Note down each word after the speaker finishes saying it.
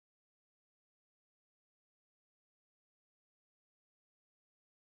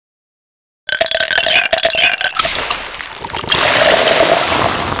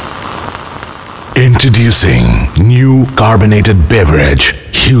Introducing new carbonated beverage,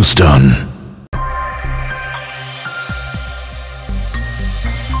 Huston.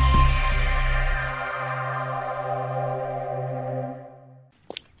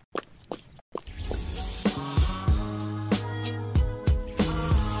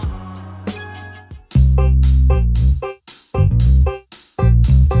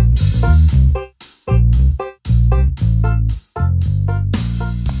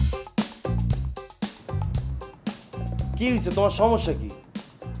 তোমার সমস্যা কি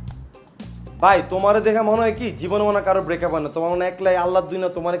ভাই? তোমারে দেখা মনে হয় কি জীবনে মনে কারো ব্রেকআপ হয় না, তোমার মনে একলাই আল্লাহ দুই না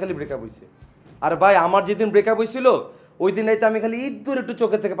তোমার খালি ব্রেকআপ হইছে। আর ভাই আমার যেদিন ব্রেকআপ হইছিল ওই দিন রাইতে আমি খালি ইদ্দুর একটু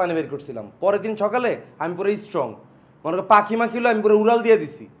চোখের থেকে পানি বের করছিলাম, পরের দিন সকালে আমি পুরো স্ট্রং, মনে করো পাখি মাখিলো আমি পুরো উড়াল দিয়ে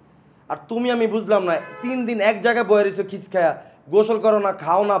দিছি। আর তুমি আমি বুঝলাম না 3 দিন এক জায়গায় বয়ে রয়েছো খিস খায়া, গোসল করো না,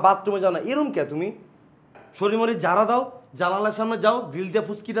 খাও না, বাথরুমে যাও না, এরম কে তুমি? শরীর মরি জারা দাও, জানালার সামনে যাও, গ্রিল দিয়ে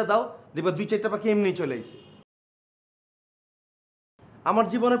ফুসকিটা দাও, দেখবা 2-4টা পাখি এমনি চলে আইছে। আমার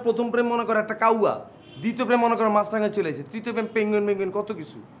জীবনের প্রথম প্রেম মনে করো একটা কাউয়া, দ্বিতীয় প্রেম মনে করো মাছরাঙায় চলে আসে, তৃতীয় প্রেম পেঙ্গুইন মেঙ্গুইন কত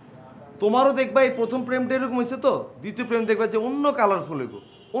কিছু। তোমারও দেখবা এই প্রথম প্রেমটা এরকম হয়েছে, তো দ্বিতীয় প্রেম দেখবা যে অন্য কালারফুল হইব,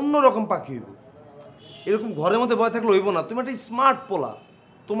 অন্য রকম পাখি হইব। এরকম ঘরের মধ্যে ভয় থাকলে হইব না। তুমি একটা স্মার্ট পোলা,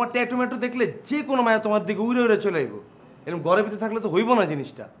 তোমার ট্যাটু ম্যাটু দেখলে যে কোনো মায়া তোমার দিকে উড়ে উড়ে চলে আইব। এরকম ঘরের ভিতরে থাকলে তো হইব না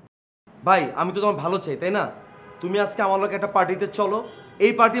জিনিসটা। ভাই আমি তো তোমার ভালো চাই, তাই না? তুমি আজকে আমার লোক একটা পার্টিতে চলো।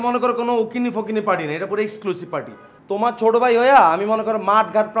 এই পার্টি মনে করো কোনো ওকিনি ফকিনি পার্টি না, এটা পুরো এক্সক্লুসিভ পার্টি। তোমার ছোট ভাই হইয়া আমি মনে করো মাঠ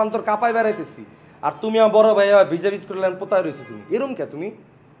ঘাট প্রান্তর কাপায় বেড়াইতেছি, আর তুমি আমার বড় ভাই হইয়া ভিজা ভিজ করলেন পোতায় রয়েছো তুমি, এরম কে তুমি?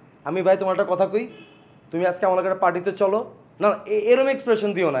 আমি ভাই তোমার একটা কথা কই, তুমি আজকে আমার একটা পার্টিতে চলো না, এরম এক্সপ্রেশন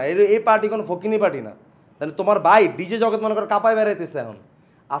দিও না। এই পার্টি কোনো ফকিনি পার্টি না, তাহলে তোমার ভাই ডিজে জগৎ মনে করো কাপায় বেড়াইতেছে এখন।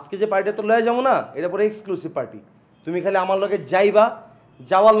 আজকে যে পার্টিটা তো লয়ে যাবো না, এটা পুরো এক্সক্লুসিভ পার্টি। তুমি খালি আমার লগে যাইবা,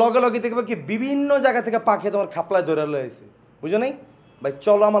 যাওয়ার লগে লগে দেখবে কি বিভিন্ন জায়গা থেকে পাখি তোমার খাপলায় ধরে লয়েছে, বুঝো নাই? ভাই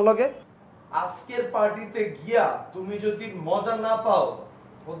চলো আমার লগে। আজকের পার্টিতে গিয়া তুমি যদি মজা না পাও,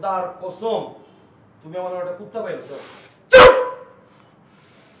 খোদার কসম তুমি আমার একটা কুত্তা পাইছো।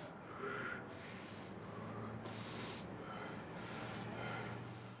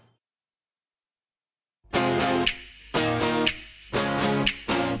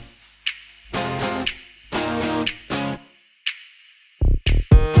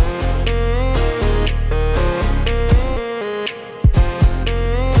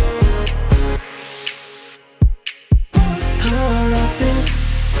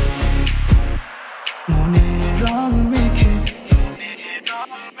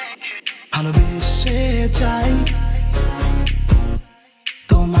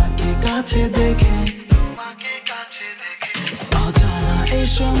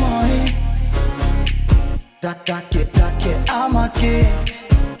 আমাকে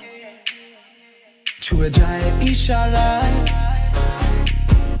ছুঁয়ে যায় ইশারায়,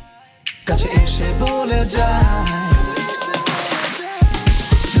 কাছে এসে বলে যায়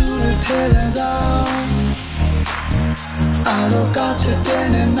দূরে ঠেলে দাও, আরো কাছে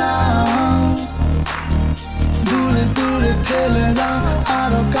টেনে নাও, দূরে দূরে ঠেলে দাও,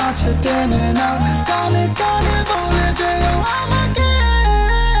 আরো কাছে টেনে নাও, কানে কানে বলে যেও আমাকে।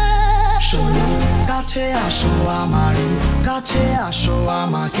 শোনো কাছে আসো আমারই, কাছে আসো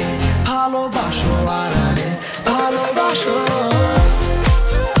আমাকে, ভালোবাসো আর আগে ভালোবাসো।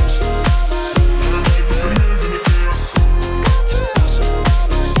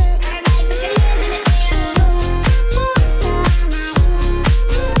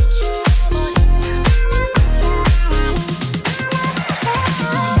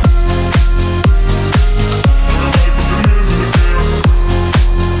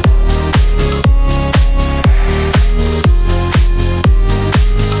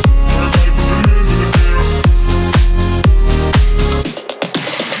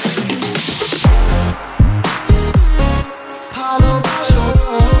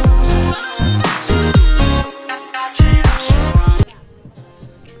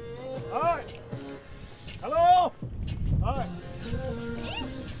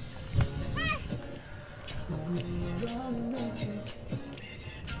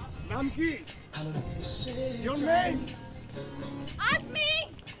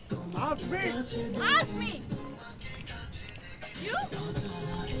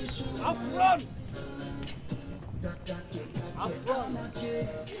 Afran! Afran!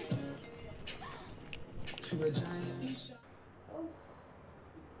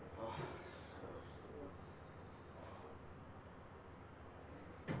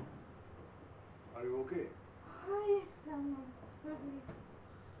 Are you okay? Oh, yes, someone.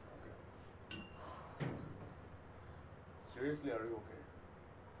 Seriously, are you okay?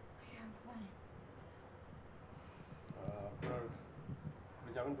 Yeah, I'm fine. আপনার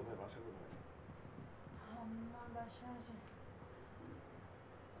আপনি যাবেন কোথায়, বাসা কোথায়? আমার বাসা আছে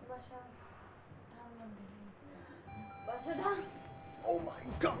বাসা ধানমন্ডি বাসাটা Oh my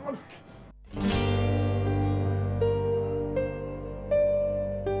God!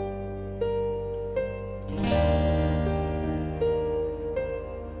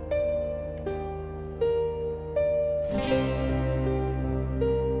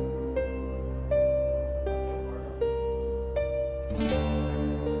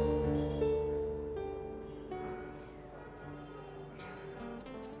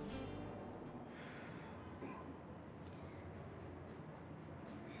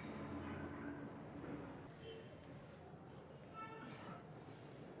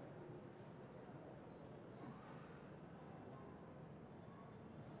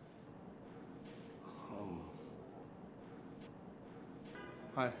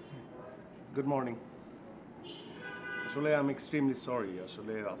 Hi, good morning. আসলে আমি এক্সট্রিমলি সরি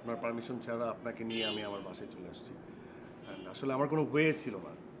আসলে আপনার পারমিশন ছাড়া আপনাকে নিয়ে আমি আমার বাসায় চলে আসছি অ্যান্ড আসলে আমার কোনো ওয়ে ছিল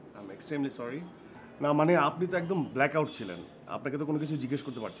না আই এম এক্সট্রিমলি সরি না মানে আপনি তো একদম ব্ল্যাক আউট ছিলেন আপনাকে তো কোনো কিছু জিজ্ঞেস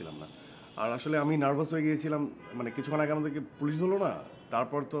করতে পারছিলাম না আর আসলে আমি নার্ভাস হয়ে গিয়েছিলাম মানে কিছুক্ষণ আগে আমাদেরকে পুলিশ ধরলো না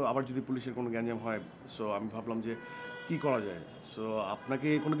তারপর তো আবার যদি পুলিশের কোনো গ্যাঞ্জাম হয় সো আমি ভাবলাম যে কী করা যায় সো আপনাকে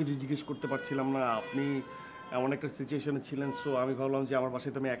কোনো কিছু জিজ্ঞেস করতে পারছিলাম না আপনি এমন একটা সিচুয়েশনে ছিলেন সো আমি ভাবলাম যে আমার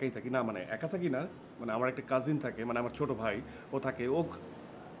বাসায় তো আমি একাই থাকি না মানে একা থাকি না মানে আমার একটা কাজিন থাকে মানে আমার ছোটো ভাই ও থাকে ও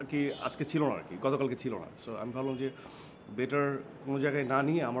আর কি আজকে ছিল না আর কি গতকালকে ছিল না সো আমি ভাবলাম যে বেটার কোনো জায়গায় না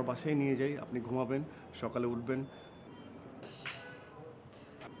নিয়ে আমার বাসায় নিয়ে যাই আপনি ঘুমাবেন সকালে উঠবেন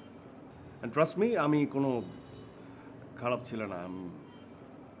অ্যান্ড ট্রাস্ট মি আমি কোনো খারাপ ছেলে না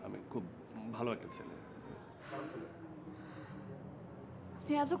আমি খুব ভালো একটা ছেলে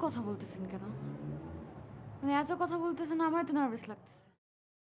আপনি এত কথা বলতেছেন কেন মানে এত কথা বলতেছেন আমার তো নার্ভাস লাগতেছে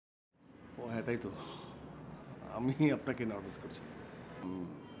ও হ্যাঁ তাই তো আমি আপনাকে নার্ভাস করছি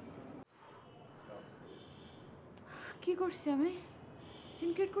কি করছি আমি সিন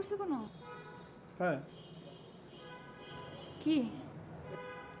ক্রিয়েট করছি কোনো হ্যাঁ কি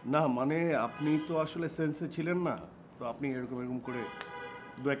না মানে আপনি তো আসলে সেন্সে ছিলেন না তো আপনি এরকম এরকম করে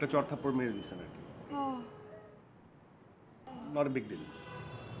দু একটা চড় থাপ্পড় মেরে দিচ্ছেন আর কি ও নট এ বিগ ডিল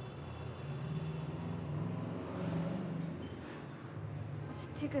আচ্ছা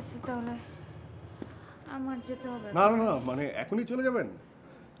ঠিক আছে তাহলে আমার যেতে হবে না না না মানে এখনই চলে যাবেন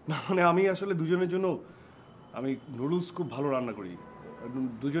না মানে আমি আসলে দুজনের জন্য আমি নুডলস খুব ভালো রান্না করি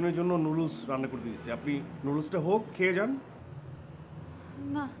দুজনের জন্য নুডলস রান্না করে দিয়েছি আপনি নুডলসটা হোক খেয়ে যান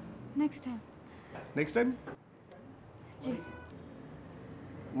না নেক্সট টাইম নেক্সট টাইম জি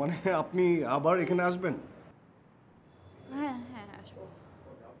মানে আপনি আবার এখানে আসবেন হ্যাঁ হ্যাঁ আসবো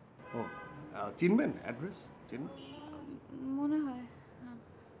ও চিনবেন অ্যাড্রেস চিনবেন মনে হয় হ্যাঁ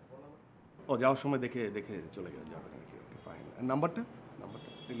ও যাওয়ার সময় দেখে দেখে চলে যাবেন আর কি ওকে ফাইন নাম্বারটা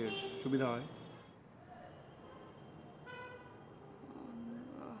দিলে সুবিধা হয়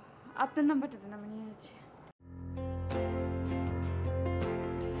আপনার নাম্বারটা দেন আমি নিয়ে যাচ্ছি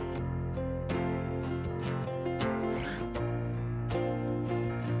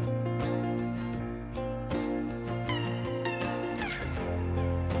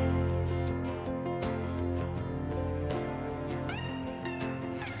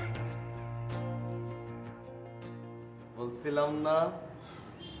বলছিলাম না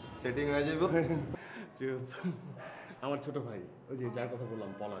সেটিং হয়ে যাবে চুপ আমার ছোট ভাই ওই যে যার কথা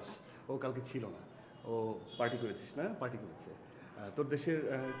বললাম পলাশ ও কালকে ছিল না ও পার্টি করেছিস না পার্টি করেছে তোর দেশের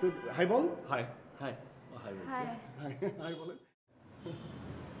তোর হাই বল হাই হাই হাই বলছে হাই হাই বলে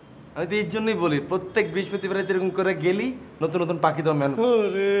আমি তো এর জন্যই বলি প্রত্যেক বৃহস্পতিবার এরকম করে গেলি নতুন নতুন পাখি তো ম্যান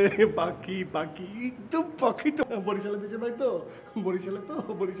ওরে পাখি পাখি একদম পাখি তো বরিশালের দেশের ভাই তো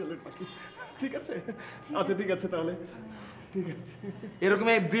বরিশালের পাখি ঠিক আছে আচ্ছা ঠিক আছে তাহলে ঠিক আছে এরকম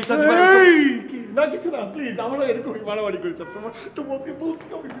এই বৃহস্পতিবার কি না কিছু না প্লিজ আমরা এরকমই মারামারি করি সব তোমার তোমাকে বলছি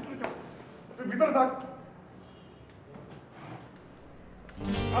আমি ভিতরে যাও তুই ভিতরে থাক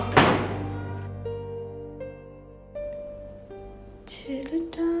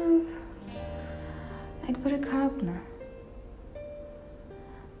ছেলেটা একবারে খারাপ না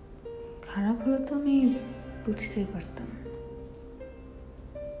খারাপ হলে তো আমি বুঝতেই পারতাম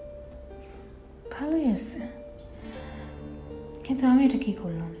ভালোই আছে কিন্তু আমি এটা কি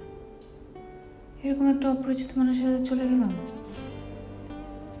করলাম এরকম একটা অপরিচিত মানুষের সাথে চলে গেলাম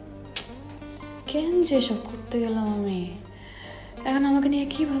কেন যে সব করতে গেলাম আমি এখন আমাকে নিয়ে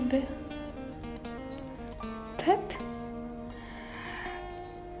কি ভাববে ধ্যাৎ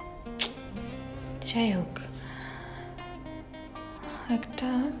যাই হোক একটা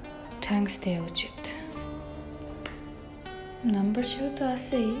থ্যাঙ্কস দেওয়া উচিত নাম্বার যেহেতু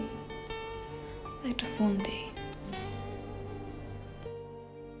আছেই একটা ফোন দিই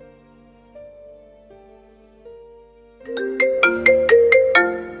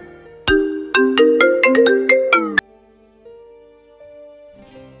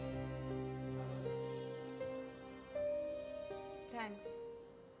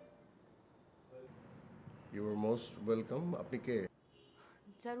আপনি কে?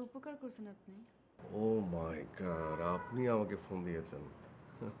 যার উপকার করছেন আপনি। ও মাই গড, আপনি আমাকে ফোন দিয়েছেন।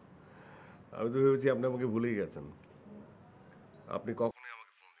 আমি তো ভেবেছি আপনি আমাকে ভুলেই গেছেন। আপনি কখনোই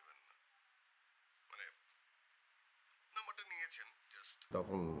আমাকে ফোন দিবেন না, মানে নাম্বারটা নিয়েছেন জাস্ট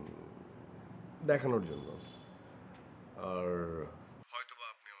তখন দেখানোর জন্য, আর হয়তোবা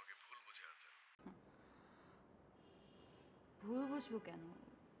আপনি আমাকে ভুল বুঝে আছেন। ভুল বুঝবো কেন?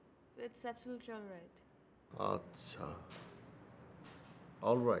 It's absolutely alright. আচ্ছা,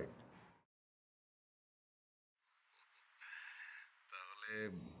 অলরাইট। তাহলে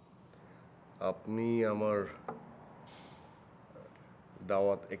আপনি আমার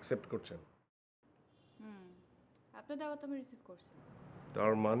দাওয়াত অ্যাকসেপ্ট করছেন? আপনার দাওয়াত আমি রিসিভ করছি।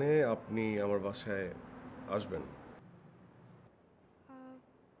 তার মানে আপনি আমার বাসায় আসবেন?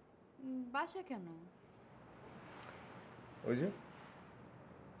 বাসা কেন? ওই যে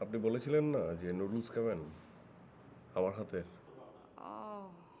আপনি বলেছিলেন না যে নুডলস খাবেন আমার হাতের।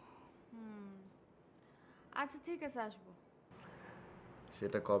 আচ্ছা ঠিক আছে, আসবো।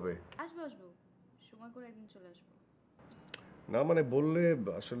 সেটা কবে? আসবো সময় করে একদিন চলে আসবো। না মানে বললে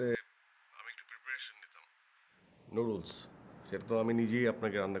আসলে আমি একটু প্রিপারেশন নিতাম। নুডলস সেটা তো আমি নিজেই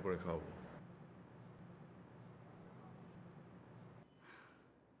আপনাকে রান্না করে খাওয়াবো।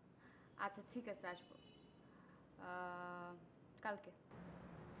 আচ্ছা ঠিক আছে, আসবো কালকে।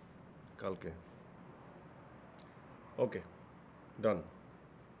 কালকে? ওকে, ডান।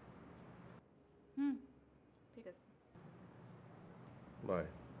 ঠিক আছে, by.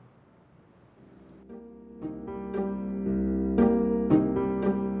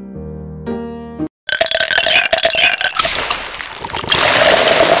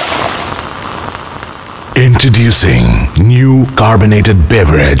 Introducing new carbonated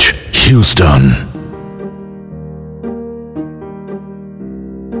beverage, Huston.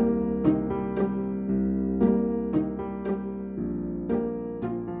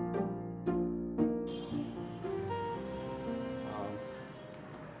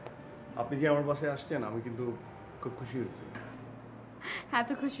 আপনি যে আমার বাসায় আসছেন আমি কিন্তু খুব খুশি হয়েছি। এত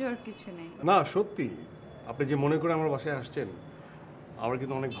খুশি হওয়ার কিছু নেই। না সত্যি, আপনি যে মনে করে আমার বাসায় আসছেন আমার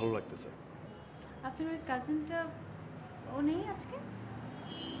কিন্তু অনেক ভালো লাগতেছে। আপনার ওই কাজিনটা ও নেই আজকে?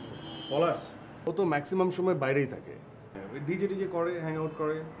 পলাশ ও তো ম্যাক্সিমাম সময় বাইরেই থাকে, ডিজে করে, হ্যাং আউট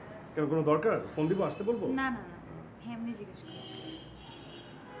করে। কেন কোনো দরকার? ফোন দিব, আসতে বলবো? না না না, এমনি জিজ্ঞেস করেছি।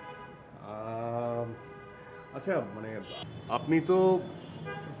 আচ্ছা মানে আপনি তো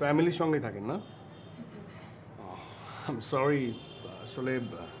ফ্যামিলির সঙ্গে থাকেন না? আই এম সরি, আসলে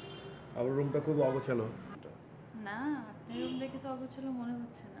আমার রুমটা খুব অগোছালো। না, আপনার রুম দেখে তো অগোছালো মনে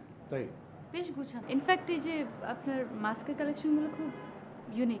হচ্ছে না। তাই? বেশ গুছানো। ইনফ্যাক্ট এই যে আপনার মাস্কের কালেকশনগুলো খুব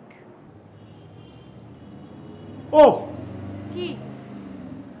ইউনিক। ও কি?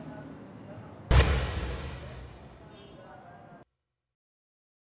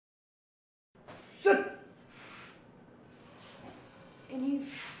 Any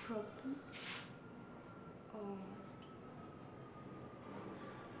problem?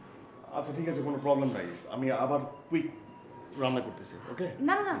 আচ্ছা ঠিক আছে, কোনো প্রবলেম নাই। আমি আবার কুইক রান্না করতেছি। ওকে?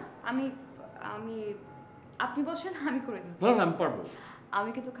 না না না, আমি আমি আপনি বসেন, আমি করে দিচ্ছি। না না আমি পারবো। আমি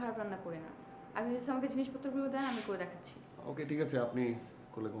কিন্তু খারাপ রান্না করি না। আপনি জাস্ট আমাকে জিনিসপত্রগুলো দেন, আমি করে দেখাচ্ছি। ওকে ঠিক আছে, আপনি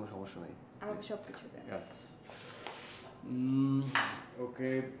করলে কোনো সমস্যা নাই। আমাকে সব কিছু দেন। ওকে,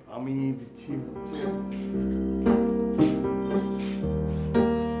 আমি দিচ্ছি হচ্ছে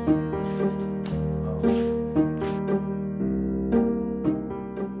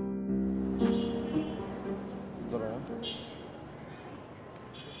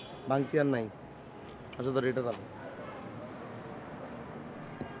বাংতি আর নাই। আচ্ছা ধর এটা দাও।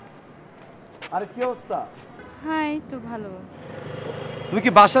 আরে কি অবস্থা? হাই, তো ভালো। তুমি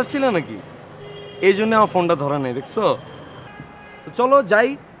কি বাসায় ছিলে নাকি? এই জন্য আমার ফোনটা ধরা নেই, দেখছো? তো চলো যাই,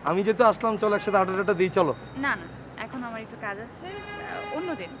 আমি যেহেতু আসলাম, চলো একসাথে আড্ডাটা দিই। চলো। না না, এখন আমার একটু কাজ আছে,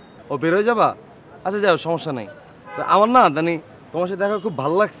 অন্যদিন। ও বের হয়ে যাবা? আচ্ছা যাও, সমস্যা নেই। আমার না দানি তোমার সাথে দেখা খুব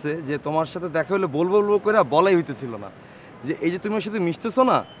ভালো লাগছে, যে তোমার সাথে দেখা হলে বলবো বলবো করে বলাই হইতেছিল না, যে এই যে তুমি ওর সাথে মিশতেছো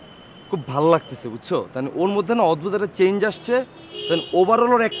না, খুব ভালো লাগতেছে, বুঝছো? তাহলে ওর মধ্যে না অদ্ভুত একটা চেঞ্জ আসছে, তাহলে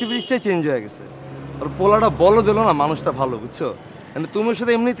ওভারঅল ওর অ্যাক্টিভিটিসটাই চেঞ্জ হয়ে গেছে। ওর পোলাটা বলো দিল না, মানুষটা ভালো, বুঝছো? মানে তুমি ওর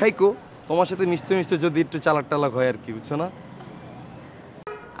সাথে এমনি থাইকো, তোমার সাথে মিশতে মিশতে যদি একটু চালাক টালাক হয় আর কি, বুঝছো না?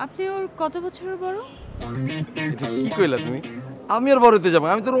 আপনি ওর কত বছরের বড়? এটা কি কইলা তুমি? আমি আর বড় হতে যাবো?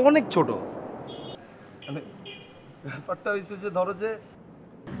 আমি তোর অনেক ছোট। মানে ব্যাপারটা হয়েছে যে ধরো যে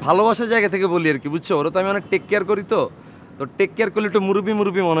ভালোবাসার জায়গা থেকে বলি আর কি, বুঝছো? ওরা তো আমি অনেক টেক কেয়ার করি, তো টেক কেয়ার করলে একটু মুরুবি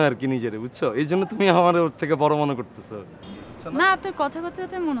মুরুবি মনে হয় আর কি নিজেরে, বুঝছো? এই জন্য তুমি আমার ওর থেকে বড় মনে করতেছো না? আপনার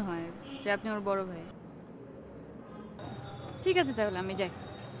কথাবার্তাতে মনে হয় যে আপনি ওর বড় ভাই। ঠিক আছে তাহলে আমি যাই।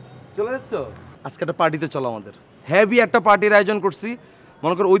 চলে যাচ্ছ? আজকে একটা পার্টিতে চলো আমাদের। হেভি একটা পার্টির আয়োজন করছি।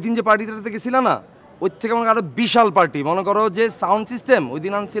 মনে করো ওই দিন যে পার্টিটাতে গেছিল না, ওই থেকে মনে করো আরো বিশাল পার্টি। মনে করো যে সাউন্ড সিস্টেম ওই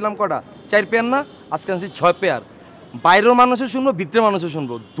দিন আনছিলাম কটা, 4 পেয়ার না, আজকে আনছি 6 পেয়ার। বাইরেও মানুষও শুনবো, ভিতরে মানুষও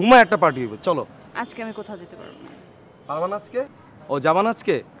শুনবো, দুমা একটা পার্টি হইব। চলো। আজকে আমি কোথাও যেতে পারবো না। পারবা না আজকে? ও যাবা না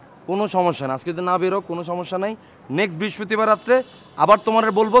আজকে? কোনো সমস্যা না, আজকে যদি না বেরো কোনো সমস্যা নাই। নেক্সট বৃহস্পতিবার রাত্রে আবার তোমার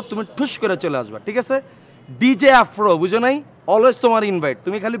বলবো, তুমি ঠুস করে চলে আসবা, ঠিক আছে? ডিজে আফ্রো, বুঝো নাই? অলওয়েজ তোমার ইনভাইট,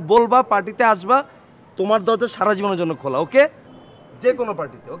 তুমি খালি বলবা পার্টিতে আসবা, তোমার দরজা সারা জীবনের জন্য খোলা, ওকে? যে কোনো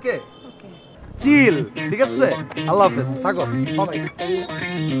পার্টিতে, ওকে? ওকে। চিল, ঠিক আছে? আল্লাহ হাফেজ, থাকো। বাই।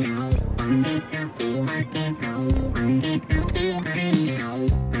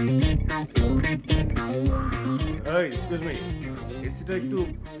 এই এক্সকিউজ মি, এসিটা একটু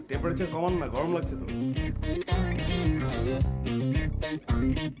টেম্পারেচার কমান না, গরম লাগছে তো।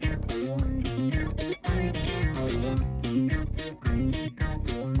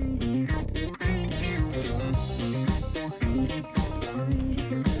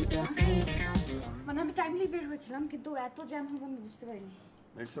 মানে আমি টাইমলি বের হয়েছিলাম, কিন্তু এত জ্যাম হবে আমি বুঝতে পারিনি।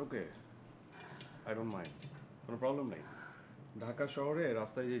 It's okay, I don't mind, কোনো প্রবলেম নেই। ঢাকা শহরে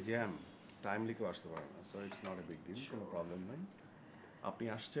রাস্তায় যে জ্যাম, টাইমলি কেউ আসতে পারে না, so it's not a big deal, কোনো প্রবলেম নাই। আপনি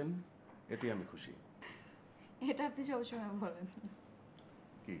আসছেন এতেই আমি খুশি। এটা আপনি সবসময় বলেন।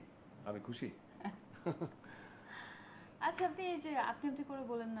 কি আমি খুশি? আচ্ছা, আপনি এই যে আপনি আপনি করে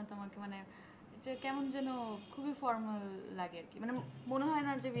বলেন না তোমাকে, মানে যে কেমন যেন খুবই ফর্মাল লাগে আর কি, মানে মনে হয়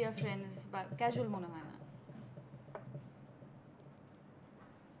না যে উই আর ফ্রেন্ডস, বা ক্যাজুয়াল মনে হয় না।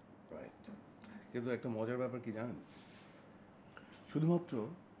 রাইট, কিন্তু একটা মজার ব্যাপার কি জানেন, শুধুমাত্র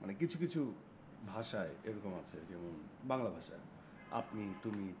মানে কিছু কিছু ভাষায় এরকম আছে, যেমন বাংলা ভাষায় আপনি,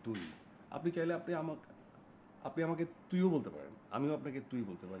 তুমি, তুই। আপনি চাইলে আপনি আমাকে তুইও বলতে পারেন, আমিও আপনাকে তুই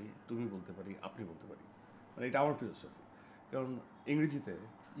বলতে পারি, তুমি বলতে পারি, আপনি বলতে পারি। মানে এটা আমার ফিলোসফি। কারণ ইংরেজিতে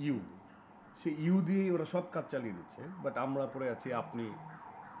ইউ, সেই ইউ দিয়েই ওরা সব কাজ চালিয়ে নিচ্ছে, বাট আমরা পড়ে আছি আপনি,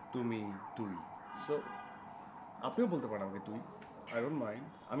 তুমি, তুই। সো আপনিও বলতে পারেন আমাকে তুই, আই ডোন্ট মাইন্ড,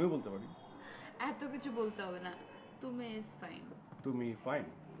 আমিও বলতে পারি। এত কিছু বলতে হবে না, তুমি ইজ ফাইন। তুমি ফাইন?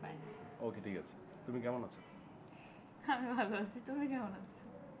 ফাইন। ওকে, ঠিক আছে। তুমি কেমন আছো? আমি ভালো আছি, তুমি কেমন আছো?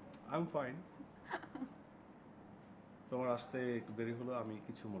 I am fine. তোমার আসতে একটু দেরি হলো, আমি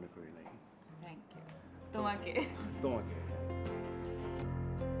কিছু মনে করি নাই। Thank you. তোমাকে তোমাকে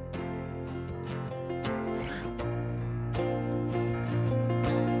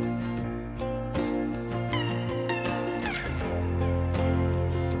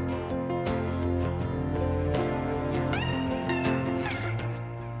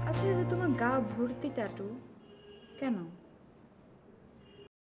আচ্ছা, যে তোমার গা ভর্তি ট্যাটু কেন?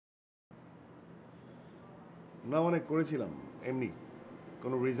 না মানে করেছিলাম এমনি,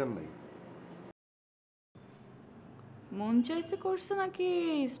 কোনো রিজন নাই। মন চাইছে করছে নাকি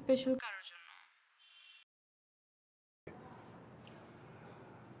স্পেশাল কারোর জন্য?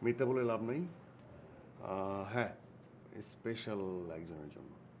 মিথ্যা বলে লাভ নেই, হ্যাঁ স্পেশাল একজনের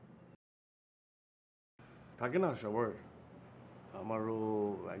জন্য। থাকে না সবার, আমারও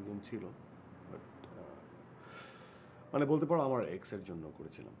একজন ছিল, বাট মানে বলতে পারো আমার এক্সের জন্য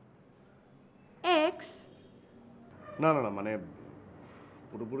করেছিলাম। এক্স? না না না, মানে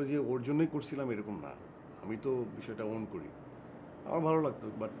পুরোপুরি যে ওর জন্যই করছিলাম এরকম না, আমি তো বিষয়টা ওন করি, আমার ভালো লাগতো।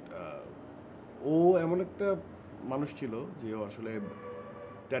 বাট ও এমন একটা মানুষ ছিল যে ও আসলে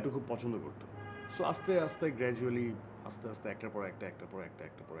ট্যাটু খুব পছন্দ করতো। সো আস্তে আস্তে গ্র্যাজুয়ালি আস্তে আস্তে একটার পর একটা, একটার পর একটা,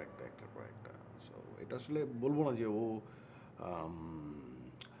 একটার পর একটা, একটার পর একটা। সো এটা আসলে বলবো না যে ও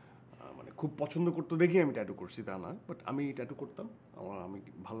মানে খুব পছন্দ করতো দেখি আমি ট্যাটু করছি তা না, বাট আমি ট্যাটু করতাম, আমি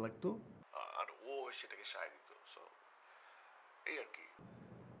ভালো লাগতো, আর ও সেটাকে সায় দিত। সো এই আর কি,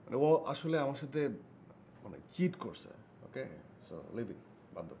 মানে ও আসলে আমার সাথে মানে চিট করছে। ওকে, সো লিভ ইট,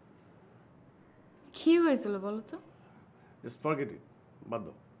 বাদ দাও। কি হয়েছিল বলো তো? জাস্ট ফরগেট ইট, বাদ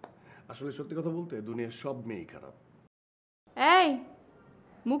দাও। আসলে সত্যি কথা বলতে দুনিয়ার সব মেয়েই খারাপ। এই,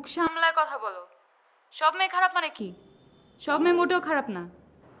 মুখ সামলায় কথা বলো। সব মেয়ে খারাপ মানে কি? সব মেয়ে মোটেও খারাপ না।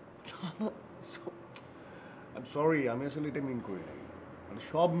 আই এম সরি, আমি আসলে এটা মিন করি নাই। মানে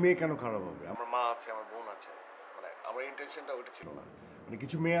সব মেয়ে কেন খারাপ হবে? আমার মা আছে, আমার বোন আছে, মানে আমার ইন্টেনশনটা ওটা ছিল না। মানে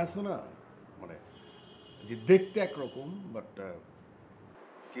কিছু মেয়ে আছে না, মানে যে দেখতে একরকম বাট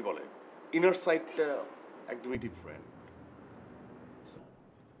কি বলে ইনার সাইডটা একদমই ডিফারেন্ট।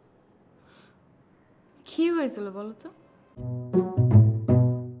 কি হয়েছিল বলো তো?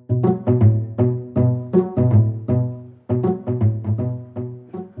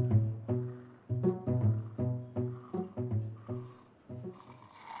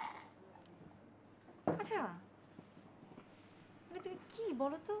 আচ্ছা, তুমি কি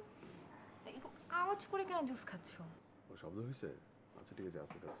বলো তো, আওয়াজ করে কেন জুস খাচ্ছ? ও শব্দ হয়েছে? আচ্ছা ঠিক আছে,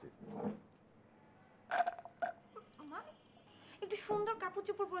 আস্তে খাচ্ছি। একটু সুন্দর কাপড়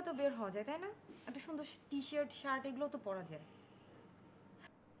চোপড় পরে তো বের হওয়া যায় তাই না? একটা সুন্দর টি-শার্ট শার্ট এগুলো তো পরা যায়।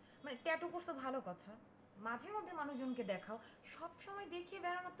 মানে ট্যাটু করছো ভালো কথা, মাঝে মধ্যে মানুষজনকে দেখাও, সব সময় দেখিয়ে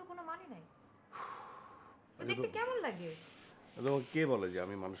বেড়ানোর তো কোনো মানে নাই। দেখতে কেমন লাগে? তোমাকে কে বলে যে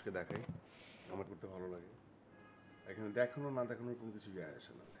আমি মানুষকে দেখাই? আমার করতে ভালো লাগে। এখানে দেখানো না দেখানোর কোনো কিছু যায়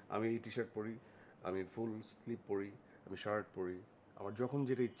আসে না। আমি টি শার্ট পরি, আমি ফুল স্লিভ পরি, আমি শার্ট পরি, আমার যখন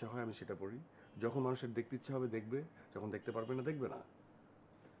যেটা ইচ্ছা হয় আমি সেটা পরি। যখন মানুষের দেখতে ইচ্ছা হবে দেখবে, যখন দেখতে পারবে না দেখবে না,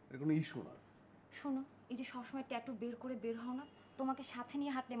 এর কোনো ইস্যু না। শোনো, এই যে সবসময় ট্যাটু বের করে বের হও না, তোমাকে সাথে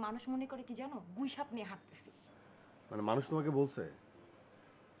নিয়ে হাঁটলে মানুষ মনে করে কি জানো, গুইসাপ নিয়ে হাঁটতেছি। মানে মানুষ তোমাকে বলছে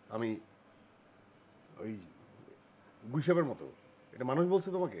আমি ওই গুইসাপের মতো? এটা মানুষ বলছে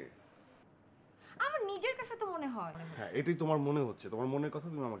তোমাকে? আমার নিজের কাছে তো মনে হয়। হ্যাঁ, এটাই তোমার মনে হচ্ছে, তোমার মনের কথা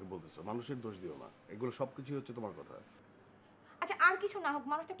তুমি আমাকে বলতেছো। মানুষের দোষ দিও না, এগুলো সবকিছুই হচ্ছে তোমার কথা। আচ্ছা, আর কিছু না হোক,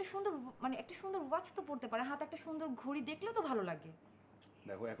 মানুষ তো একটা সুন্দর মানে একটা সুন্দর ওয়াচ তো পরতে পারে, হাতে একটা সুন্দর ঘড়ি দেখলেও তো ভালো লাগে।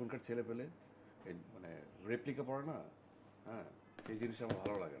 দেখো এখনকার ছেলে পেলে মানে রেপ্লিকা পড়ে না, হ্যাঁ, এই জিনিসটা আমার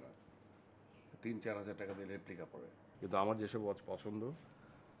ভালো লাগে না। 3-4 হাজার টাকা দিয়ে রেপ্লিকা পড়ে। কিন্তু আমার যেসব ওয়াচ পছন্দ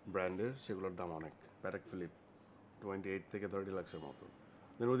ব্র্যান্ডের, সেগুলোর দাম অনেক। প্যাটেক ফিলিপ 28 থেকে 30 লাখের মতো।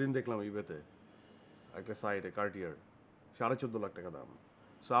 ওই দিন দেখলাম ইবেতে একটা সাইডে কার্টিয়ার 14.5 লাখ টাকা দাম।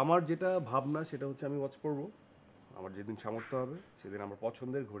 সো আমার যেটা ভাবনা সেটা হচ্ছে আমি ওয়াচ পরবো, আমার যেদিন সামর্থ্য হবে সেদিন আমার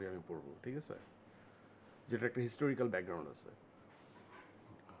পছন্দের ঘড়ি আমি পরবো, ঠিক আছে? যেটা একটা হিস্টোরিক্যাল ব্যাকগ্রাউন্ড আছে।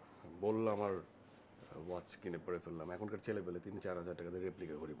 বললাম আমার ওয়াচ কিনে পরে ফেললাম। এখনকার ছেলে পেলে 3-4 হাজার টাকা দিয়ে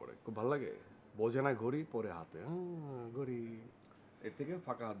রেপ্লিকা ঘড়ি পরে, খুব ভালো লাগে। বোঝে না ঘড়ি পরে হাতে, ঘড়ি এর থেকে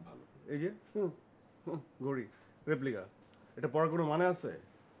ফাঁকা হাত ভালো। এই যে ঘড়ি রেপ্লিকা, এটা পড়ার কোনো মানে আছে?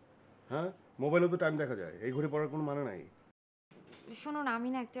 হ্যাঁ, মোবাইলেও তো টাইম দেখা যায়, এই ঘড়ি পড়ার কোনো মানে নাই। শোনো না, আমি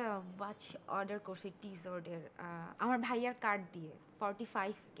না একটা ওয়াচ অর্ডার করছি, টিজ অর্ডার, আমার ভাইয়ার কার্ড দিয়ে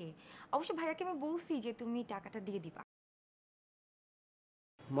 45K। অবশ্য ভাইয়াকে আমি বলছি যে তুমি টাকাটা দিয়ে দিবা।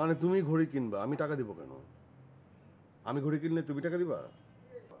 মানে তুমি ঘড়ি কিনবা, আমি টাকা দিব কেন? আমি ঘড়ি কিনলে তুমি টাকা দিবা?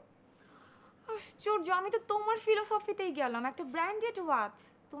 আশ্চর্য, আমি তো তোমার ফিলোসফিতেই গেলাম। একটা ব্র্যান্ডেড ওয়াচ,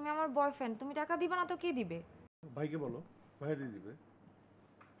 তুমি আমার বয়ফ্রেন্ড, তুমি টাকা দিবা না তো কে দিবে? ভাইকে বলো, ভাই দিয়ে দিবে।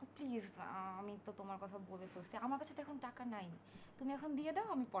 প্লিজ, আমি তো তোমার কথা বলে ফেলছি, আমার কাছে তো এখন টাকা নাই। তুমি এখন দিয়ে দাও,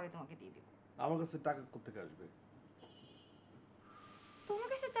 আমি পরে তোমাকে দিয়ে দিব। আমার কাছে টাকা কোত্থেকে আসবে? তোমার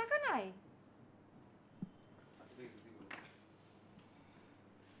কাছে টাকা নাই?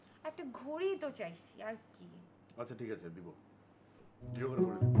 একটা ঘড়ি তো চাইছি, আর কি? আচ্ছা ঠিক আছে, দিব। জিরো করে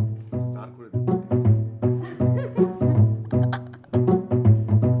দিব, আর করে দিব।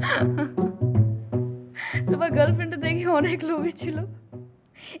 তোমার গার্লফ্রেন্ডটা দেখে অনেক লোভী ছিল,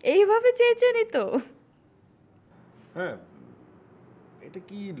 এইভাবে চেয়েছে নিত। হ্যাঁ, এটা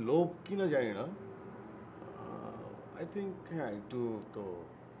কি লোভ কিনা জানি না, আই থিঙ্ক হ্যাঁ একটু তো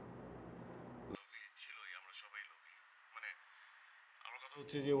লোভী ছিলই। আমরা সবাই লোভী। মানে আমার কথা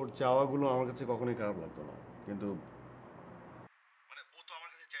হচ্ছে যে ওর চাওয়াগুলো আমার কাছে কখনোই খারাপ লাগতো না, কিন্তু মানে ও তো আমার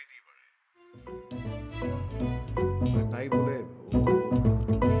কাছে চাইতেই পারে, মানে তাই বলে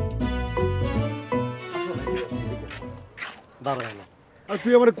দাঁড়ায় না। আর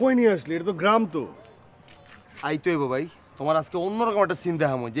তুই আমার কই নিয়ে আসলি? এটা তো গ্রাম। তো আইতোই ভাই, তোমার আজকে অন্যরকম একটা সিন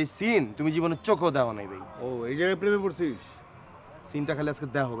দেখামো, যে সিন তুমি জীবনে চোখেও দেওয়া নাই ভাই। ও, এই জায়গায় প্রেমে পড়ছিস? সিনটা খালি আজকে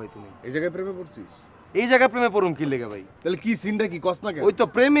দেখো ভাই। তুমি এই জায়গায় প্রেমে পড়ছিস? এই জায়গায় প্রেমে পড়ুম কি লেগে ভাই? তাহলে কি সিনটা কি কস না কেন? ওই তো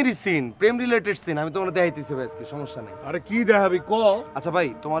প্রেমেরই সিন, প্রেম রিলেটেড সিন, আমি তোমার দেখাইতেছি ভাই আজকে, সমস্যা নেই। আরে কি দেখাবি ক? আচ্ছা ভাই,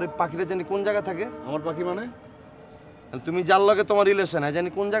 তোমার ওই পাখিটা জানি কোন জায়গা থাকে? আমার পাখি মানে? তুমি যার লগে তোমার রিলেশন, জানি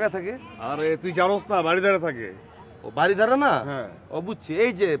কোন জায়গা থাকে? আরে তুই জানোস না, বাড়িদারে থাকে। ও বাড়িধারা না? হ্যাঁ। ও বুঝছি,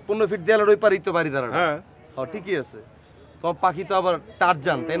 এই যে 15 ফিট দেয়ালের ওই পারেই তো বাড়িধারা। হ্যাঁ। ও ঠিকই আছে। তোমার পাখি তো আবার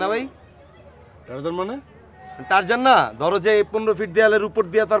টারজান, তাই না ভাই? টারজান মানে? টারজান না, ধরো যে 15 ফিট দেয়ালের উপর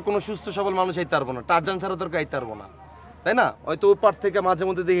দিয়ে তার কোনো সুস্থ সবল মানুষ আইতে পারবো না, টারজান ছাড়া তোর আইতে পারবো না, তাই না? হয়তো ওই পার থেকে মাঝে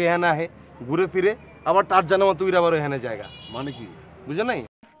মধ্যে দেখি হ্যাঁ আহে ঘুরে ফিরে, আবার টারজানের মতো উইরা আবার ওইখানে জায়গা। মানে কি বুঝো নাই?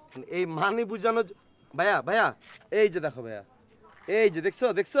 এই মানে বুঝানো ভাইয়া। ভাইয়া এই যে দেখো ভাইয়া, এই যে দেখছো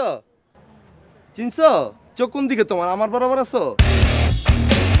দেখছো, চিনছো? চোখ কোন দিকে তোমার? আমার বরাবর আছো?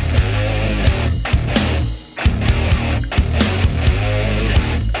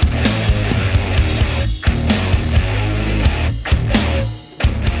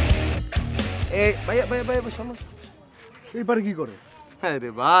 এই ভাইয়া ভাইয়া ভাইয়া শোনো, এই পারে কি করে? হ্যাঁ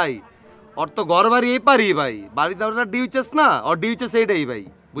রে ভাই, ওর তো ঘর বাড়ি এই পারি ভাই, বাড়ি দাওয়াটা ডিউচেস না, ওর ডিউচেস এইটাই ভাই,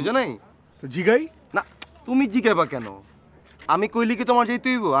 বুঝো নাই? তো জিগাই না, তুমি জিগাইবা কেন? আমি কইলি কি তোমার যেই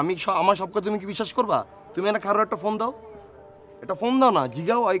তুইব? আমি আমার সব কথা তুমি কি বিশ্বাস করবা? তুমি না কারো একটা ফোন দাও, একটা ফোন দাও না,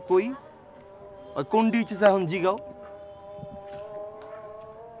 জিগাও আই কই ওই কোন ডিউচেস এখন জিগাও।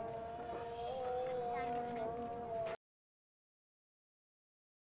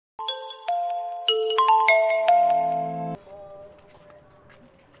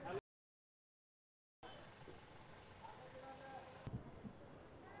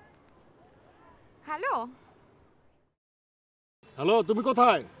 হ্যালো হ্যালো, তুমি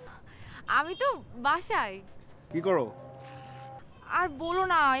কোথায়? আমি তো বাসায়। কি করো? আর বলো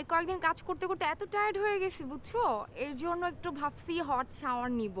না, এই কয়েকদিন কাজ করতে করতে এত টায়ার্ড হয়ে গেছি বুঝছো, এর জন্য একটু ভাবছি হট শাওয়ার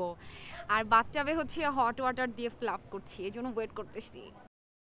নিব, আর বাথটাবে হচ্ছে হট ওয়াটার দিয়ে ফ্লাপ করছি, এই জন্য ওয়েট করতেছি।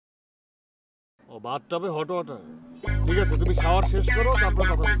 ও বাথটাবে হট ওয়াটার, ঠিক আছে তুমি শাওয়ার শেষ করো তারপর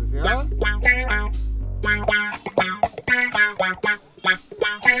কথা বলতেছি। হ্যাঁ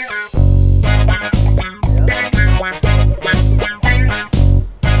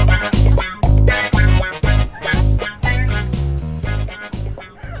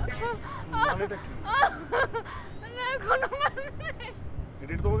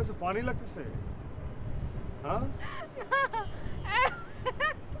এটা তোমার কাছে ফানি লাগতেছে? হ্যাঁ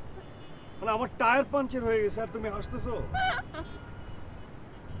মানে আমার টায়ার পাঞ্চার হয়ে গেছে আর তুমি হাসতেছো?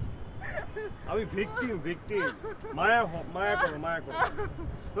 আমি ভিকটিম মায়া করো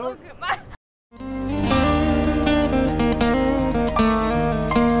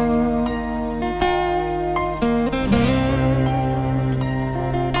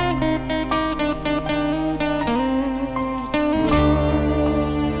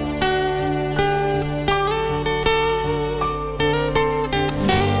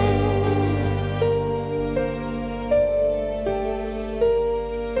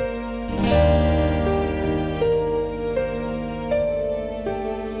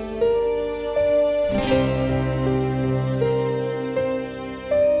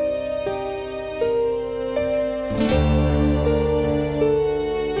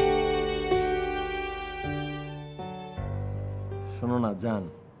শোনো না জান।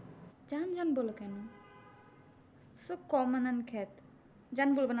 জান জান বলো কেন? সো কমন অ্যান্ড খ্যাত। জান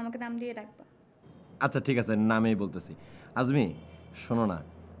বলবো না, আমাকে নাম দিয়ে ডাকবা। আচ্ছা ঠিক আছে, নামেই বলতেছি। আজমি শোনো না,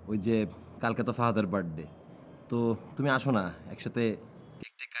 ওই যে কালকে তো ফাহাদের বার্থডে, তো তুমি আসো না, একসাথে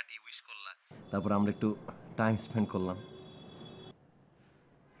কেকটা কাটি, উইশ করলা, তারপর আমরা একটু টাইম স্পেন্ড করলাম।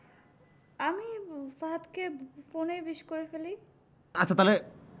 আমি ফাহাদকে ফোনে উইশ করে ফেলি। আচ্ছা তাহলে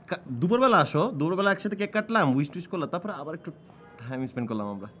দুপুরবেলা আসো, দুপুরবেলা একসাথে কেক কাটলাম, উইশ টুইশ করলাম, তারপর আবার একটু টাইম স্পেন্ড করলাম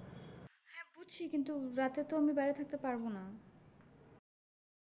আমরা। হ্যাঁ বুঝছি, কিন্তু রাতে তো আমি বাইরে থাকতে পারবো না।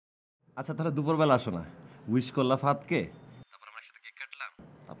 আচ্ছা তাহলে দুপুরবেলা আসো না, উইশ করলাম ফাহাদকে, তারপর আমরা একসাথে কেক কাটলাম,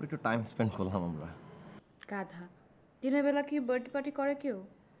 তারপর একটু টাইম স্পেন্ড করলাম আমরা। গাধা, দিনের বেলা কি বার্থডে পার্টি করে কেউ?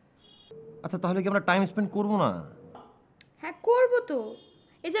 আচ্ছা তাহলে কি আমরা টাইম স্পেন্ড করবো না? হ্যাঁ করবো তো।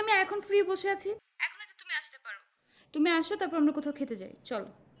 এই যে আমি এখন ফ্রি বসে আছি, এখন তো তুমি আসতে পারো। তুমি আসো, তারপর আমরা কোথাও খেতে যাই, চলো।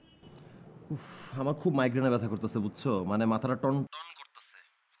 উফ, আমার খুব মাইগ্রেনে ব্যথা করতেছে বুঝছো, মানে মাথাটা টন টন করতেছে,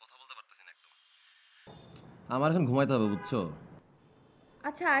 কথা বলতে পারতেছি না একদম। আমার এখন ঘুমাইতে হবে বুঝছো।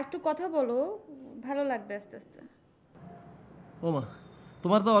 আচ্ছা একটু কথা বলো, ভালো লাগবে আস্তে আস্তে। ও মা,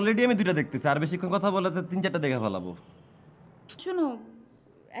 তোমার তো অলরেডি আমি দুইটা দেখতেছি, আর বেশিক্ষণ কথা বলে তো 3-4টা দেখে ফেলাবো। শোনো,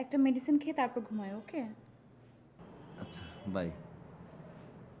 একটা মেডিসিন খেয়ে তারপর ঘুমায়, ওকে? আচ্ছা বাই।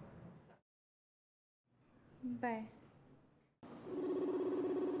 বাই।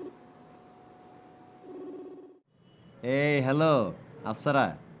 এই হ্যালো আফসারা,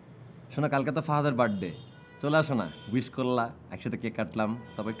 শোনো কালকে তো ফাহাদের বার্থডে, চলে আসো না, উইশ করলা, একসাথে কেক কাটলাম,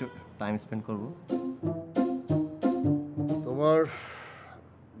 তারপর একটু টাইম স্পেন্ড করবো। তোমার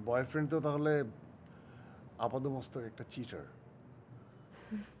বয়ফ্রেন্ড তো তাহলে আপাতমস্তক একটা চিটার।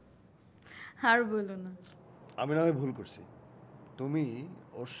 আর বলো না। আমি না হয় ভুল করছি, তুমি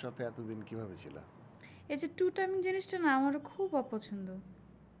ওর সাথে এতদিন কিভাবে ছিলা? এই যে টু টাইমিং জিনিসটা না আমার খুব অপছন্দ।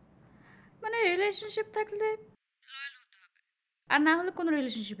 মানে রিলেশনশিপ থাকলে লয়াল হতে হবে, আর না হলে কোনো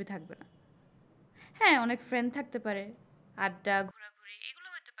রিলেশনশিপই থাকবে না। হ্যাঁ অনেক ফ্রেন্ড থাকতে পারে, আড্ডা ঘোরাঘুরি এগুলো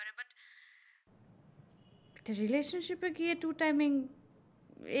হতে পারে, বাট একটা রিলেশনশিপে গিয়ে টু টাইমিং,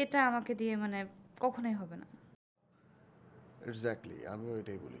 এটা আমাকে দিয়ে মানে কখনোই হবে না। এক্স্যাক্টলি, আমিও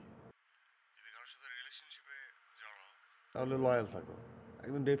এটাই বলি। যদি কারোর সাথে রিলেশনশিপে জড়াও তাহলে লয়াল থাকো,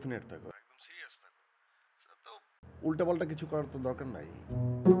 একদম ডেফিনেট থাকো, একদম সিরিয়াস থাকো। তো উল্টাপাল্টা কিছু করার তো দরকার নাই।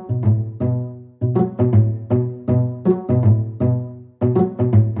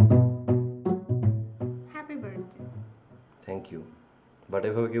 Happy birthday. Thank you, but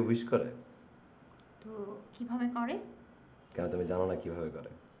এভাবে কেউ উইশ করে? তো কিভাবে করে? কেন তুমি জানো না কিভাবে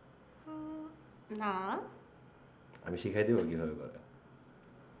করে? না, আমি শিখাই দিব কিভাবে করে।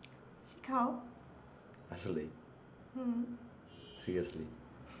 শিখাও। আসলেই? সিরিয়াসলি?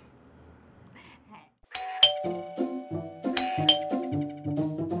 হ্যাঁ।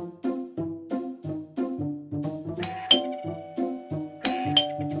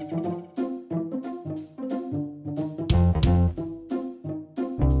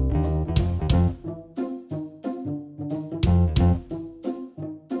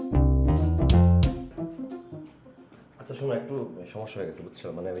 আচ্ছা শোনো, একটু সমস্যা হয়ে গেছে বুঝছো,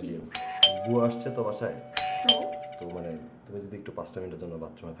 মানে ওই যে বুয়া আসছে তো বাসায়, তো তো মানে তুমি যদি একটু 5টা মিনিটের জন্য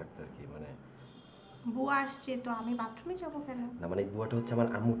বাথরুমে থাকতে আর কি, মানে বুয়া আসছে তো আমি বাথরুমে যাবো কেন? না মানে বুয়াটা হচ্ছে আমার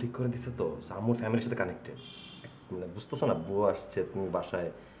আম্মু ঠিক করে দিছে, তো আম্মুর ফ্যামিলির সাথে কানেক্টেড, মানে বুঝতেছো না, বুয়া আসছে তুমি বাসায়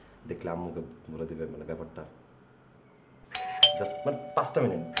দেখলে আম্মুকে বলে দিবে, মানে ব্যাপারটা জাস্ট মানে 5টা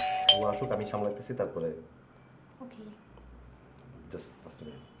মিনিট বুয়া আসুক, আমি সামলাতেছি, তারপরে ওকে জাস্ট 5টা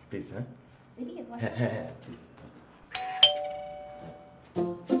মিনিট প্লিজ। হ্যাঁ এদিকে বসো। হ্যাঁ হ্যাঁ হ্যাঁ প্লিজ।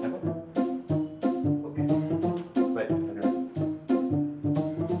 Okay bye.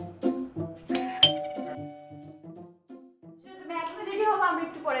 তুমি এখন রেডি হও, আমরা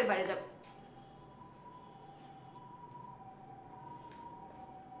একটু পরে বাইরে যাব।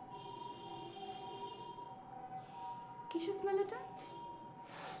 কিসের স্মেল এটা?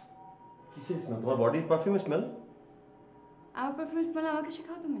 কিসের স্মেল? তোমার বডির পারফিউম স্মেল। আমার পারফিউম স্মেল আমাকে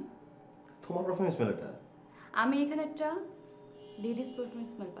শেখাও তুমি? তোমার পারফিউম স্মেল এটা? আমি এখানে একটা লেডিস পারফিউম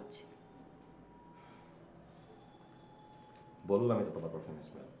স্মেল পাচ্ছি। বললাম এটা তোমার পারফিউম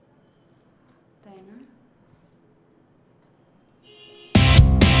স্মেল। তাই না?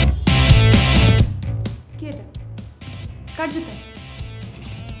 কি এটা? কার জুতা?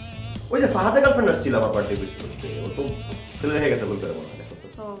 ওই যে ফাহাদের গার্লফ্রেন্ড আসছিল আমার বার্থডে উইশ করতে, ও তো ফেলে রেখে গেছে বলতে পারবো না। দেখো তো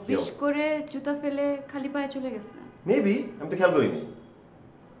ও উইশ করে জুতা ফেলে খালি পায়ে চলে গেছে। মেবি, আমি তো খেয়াল করিনি।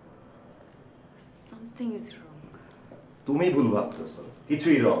 Something is wrong. তুমি ভুল ভাবতেছো,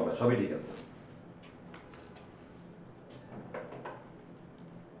 কিছুই রং না, সবই ঠিক আছে।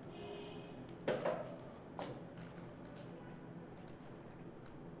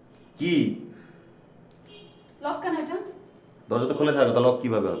 কি লক কেন এটা? দরজা তো খুলে থাকো, তা লক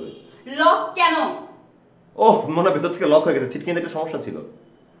কিভাবে হবে? লক কেন? ওহ, মনে হয় ভেতর থেকে লক হয়ে গেছে, ছিটকিনিতে একটা সমস্যা ছিল।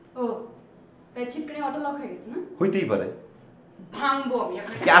 ও তাই চিপকানি অটো লক হয়ে গেছে না? হইতেই পারে। ভাঙবো আমি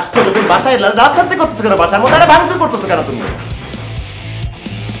এখন। কি আশ্চর্য, তুমি বাসায় রাত রাতে করতেছো কেন? বাসার মধ্যে ভাঙচুর করতেছো কেন তুমি?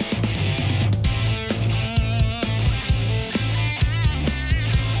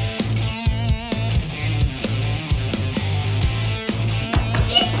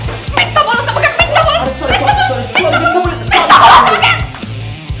 মিথ্যা বলো, তোমাকে মিথ্যা বলো।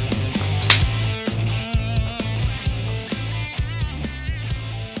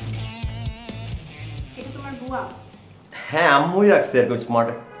 এটা তোমার বুয়া? হ্যাঁ, আম্মুই রাখছে এরকম স্মার্ট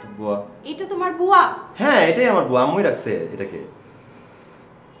বুয়া। এটা তোমার বুয়া? হ্যাঁ, এটাই আমার বুয়া, আম্মুই রাখছে এটাকে।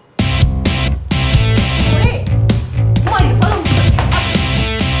 ওরে ওই বলো।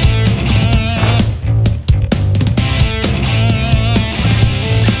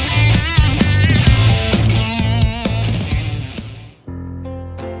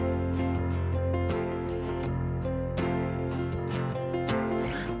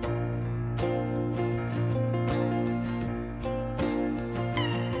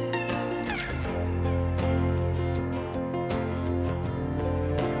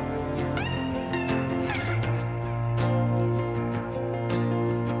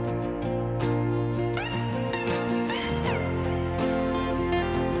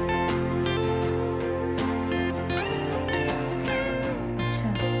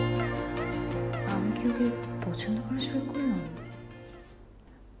 পছন্দ করা শুরু করলাম,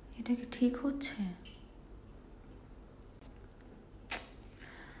 এটা কি ঠিক হচ্ছে?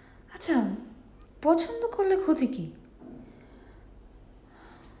 আচ্ছা, পছন্দ করলে ক্ষতি কি?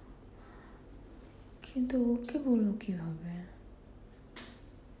 কিন্তু ওকে বললো কিভাবে?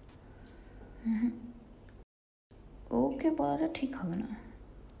 ওকে বলাটা ঠিক হবে না।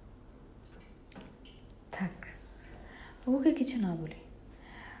 থাক, ওকে কিছু না বলি,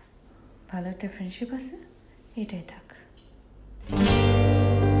 ভালো একটা ফ্রেন্ডশিপ আছে, এটাই থাক।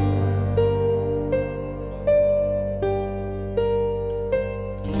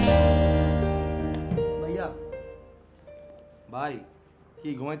 ভাইয়া, ভাই কি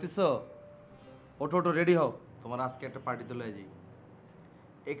ঘুমাইতেছ? ওঠো ওঠো, রেডি হও, তোমার আজকে একটা পার্টিতে লয়ে যাই,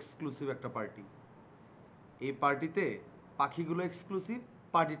 এক্সক্লুসিভ একটা পার্টি। এই পার্টিতে পাখিগুলো এক্সক্লুসিভ,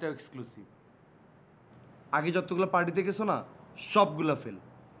 পার্টিটাও এক্সক্লুসিভ। আগে যতগুলো পার্টিতে গেছো না, সবগুলো ফেল।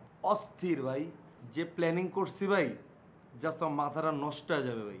 অস্থির ভাই, যে প্ল্যানিং করছি ভাই, জাস্ট আমার মাথাটা নষ্ট হয়ে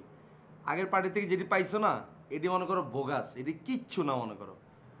যাবে ভাই। আগের পার্টি থেকে যেটি পাইছো না, এটি মনে করো বোগাস, এটি কিচ্ছু না মনে করো।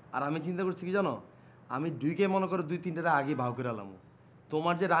 আর আমি চিন্তা করছি কি জানো, আমি দুইকে মনে করো 2-3টা আগে ভাও করে আলাম।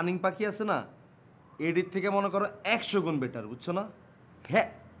 তোমার যে রানিং পাখি আছে না, এডির থেকে মনে করো 100 গুণ বেটার, বুঝছো না? হ্যাঁ,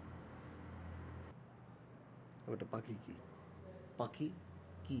 ওটা পাখি কি? পাখি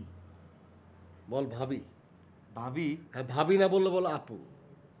কি বল? ভাবি? ভাবি? হ্যাঁ, ভাবি না বললে বলো আপু,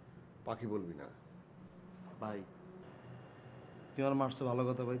 পাখি বলবি না ভাই। তুমি আমার মারছো ভালো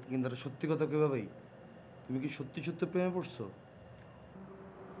কথা ভাই, কিন্তু একটা সত্যি কথা কেবা ভাই, তুমি কি সত্যি সত্যি প্রেমে পড়ছো?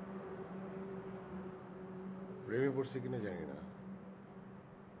 প্রেমে পড়ছে কিনা জানি না,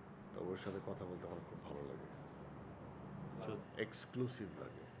 ওর সাথে কথা বলতে আমার খুব ভালো লাগে, এক্সক্লুসিভ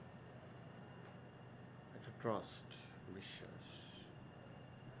লাগে, একটা ট্রাস্ট, বিশ্বাস,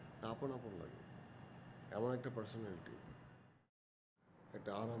 আপন আপন লাগে, এমন একটা পার্সোনালিটি,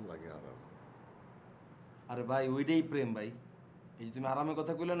 একটা আরাম লাগে, আরাম। আরে ভাই ওইটাই প্রেম ভাই। এই যে তুমি আরামের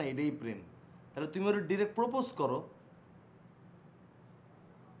কথা কইলে না, এটাই প্রেম। তাহলে তুমি ওর ডিরেক্ট প্রপোজ করো।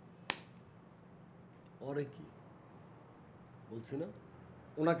 ওরে কি বলছি না,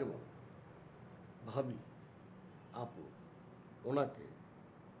 ওনাকে বল, ভাবি, আপু, ওনাকে।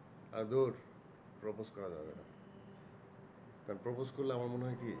 আর দূর প্রপোজ করা যাবে না, কারণ প্রপোজ করলে আমার মনে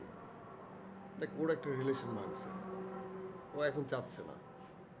হয় কি, দেখ ওর একটা রিলেশন ভাঙছে, ও এখন চাচ্ছে না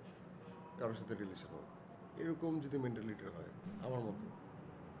কারোর সাথে রিলেশন হোক। এরকম যদি মেন্টালিটি হয় আমার মতো,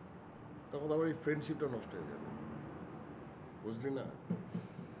 তখন আমার এই ফ্রেন্ডশিপটা নষ্ট হয়ে যাবে, বুঝলি না?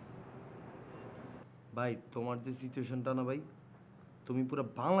 ভাই তোমার যে সিচুয়েশনটা না ভাই, তুমি পুরো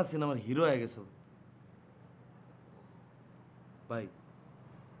বাংলা সিনেমার হিরো হয়ে গেছো ভাই।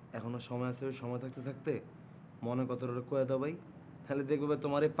 এখনো সময় আছে, ওই সময় থাকতে থাকতে মনে কথাটা কয়ে দাও ভাই। তাহলে দেখবে ভাই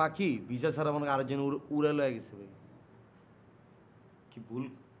তোমার এই পাখি ভিসা ছাড়া মনে আরেকজন উড়ে লয়ে গেছে ভাই। কি ভুল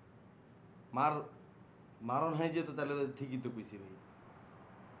মারণ হয়ে যেত তাহলে ঠিকই তো কইছি ভাই।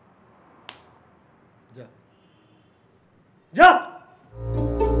 যা যা।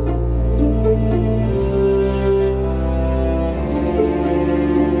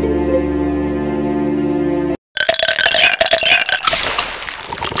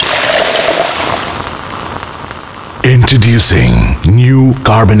 Introducing new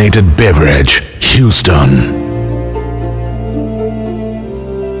carbonated beverage, Huston.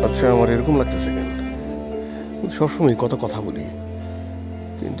 আচ্ছা, আমার এরকম লাগতেছে কেন? সবসময় কত কথা বলি,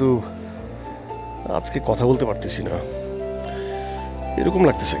 কিন্তু আজকে কথা বলতে পারতেছি না, এরকম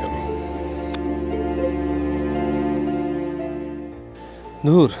লাগতেছে কেন?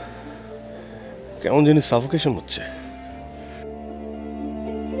 ধুর, কেমন জানি সাফোকেশন হচ্ছে।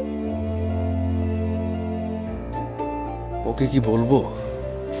 ওকে কি বলবো?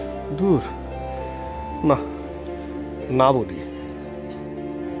 দূর, না না বলি।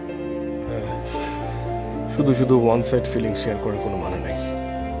 শুধু শুধু ওয়ান সাইড ফিলিং শেয়ার করার কোনো মানে নেই।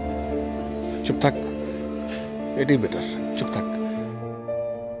 চুপ থাক, এটাই বেটার, চুপ থাক।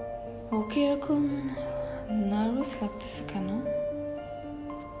 ওকে এরকম নার্ভাস লাগতেছে কেন?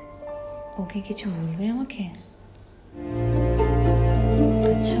 ওকে কিছু বলবে আমাকে?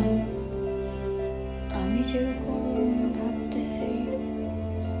 আচ্ছা, আমি যেরকম ভাবতেছি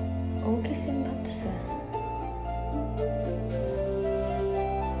ওকে সেম ভাবতেছে?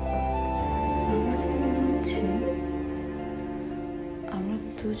 আমার তো মনে হচ্ছে আমরা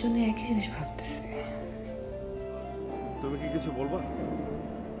দুজনে একই জিনিস ভাবতেছি। তুমি কি কিছু বলবা?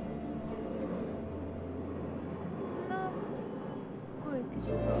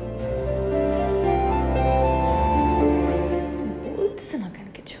 বলতেছে না কেন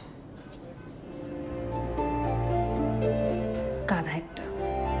কিছু? গাধা একটা,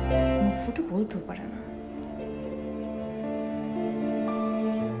 মুখ ফুটে বলতেও পারে না।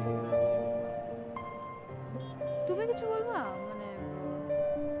 তুমি কিছু বলবা? মানে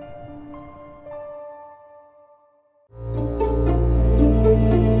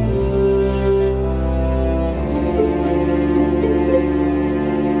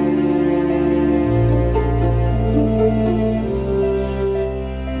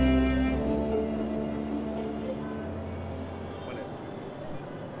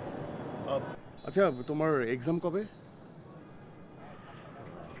আচ্ছা, তোমার এক্সাম কবে?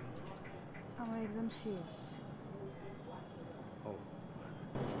 আমার এক্সাম শেষ।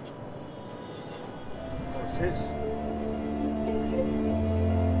 শেষ?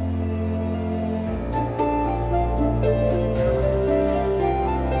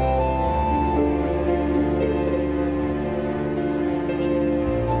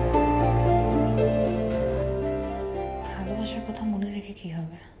 ভালোবাসার কথা মনে রেখে কি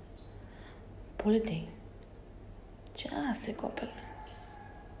হবে? বলে দেই যা আছে কপালে।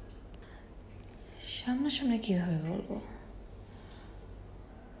 সামনাসামনি কিভাবে বলবো?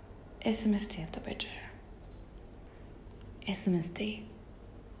 SMS দিয়ে তো বেটার। SMS দিই,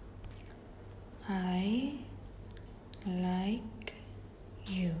 I like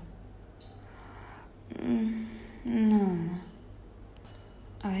you. No,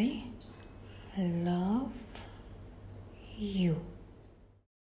 I love you.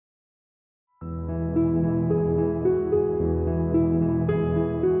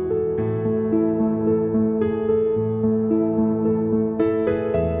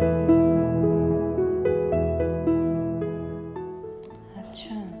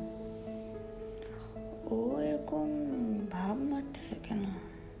 আচ্ছা, ও এরকম ভাব মারতেছে কেন?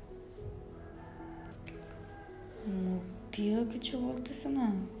 কেউ কিছু বলতেছে না,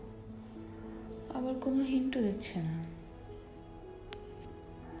 আবার কোনো হিন্টও দিচ্ছে না।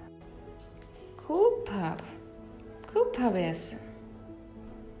 খুব ভাবে আছে।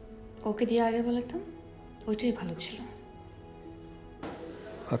 ওকে দিয়ে আগে বলতাম, ওইটাই ভালো ছিল।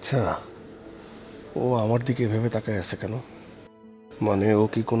 আচ্ছা, ও আমার দিকে ভেবে তাকায় আছে কেন? মানে ও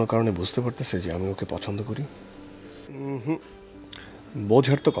কি কোনো কারণে বুঝতে পারতেছে যে আমি ওকে পছন্দ করি?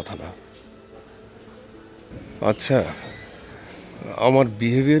 বোঝার তো কথা না। আচ্ছা, আমার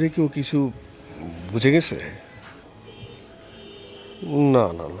বিহেভিয়ারে কি ও কিছু বুঝে গেছে? না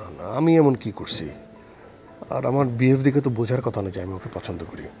না না না, আমি এমন কি করছি? আর আমার বিহেভ দিকে তো বোঝার কথা না যে আমি ওকে পছন্দ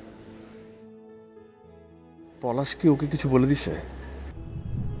করি। পলাশ কি ওকে কিছু বলে দিছে?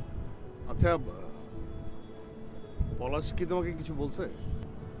 আচ্ছা, পলাশ কি তোমাকে কিছু বলছে?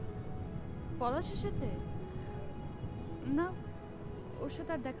 পলাশের সাথে না, ওর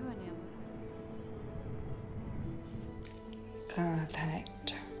সাথে আর দেখা হয়নি আমার। গাধা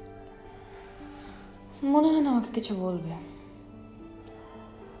একটা, মনে হয় না আমাকে কিছু বলবে।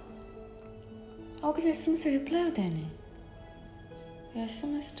 ওকে এসএমএস এর রিপ্লাইও দেয়নি।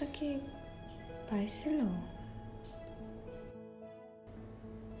 এসএমএসটা কি পাইছিল?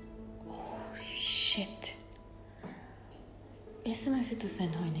 শিট, এসএমএস তো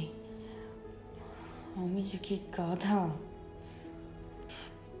সেন্ড হয়নি। আমি যে কি গাধা,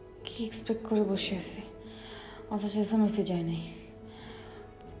 কি এক্সপেক্ট করে বসে আছি, অথচ এসএমএসই যায় নাই।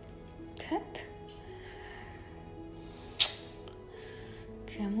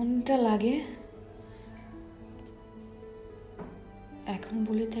 কেমনটা লাগে এখন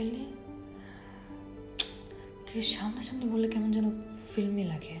বলি তাইলে? সামনাসামনি বললে কেমন যেন ফিল্মি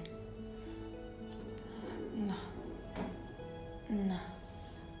লাগে। না না,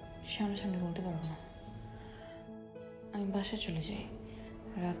 সামনাসামনি বলতে পারবো না। আমি বাসায় চলে যাই,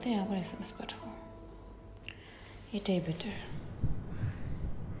 রাতে আবার এসএমএস পাঠাবো, এটাই বেটার।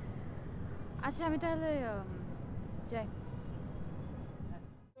 আচ্ছা, আমি তাহলে যাই।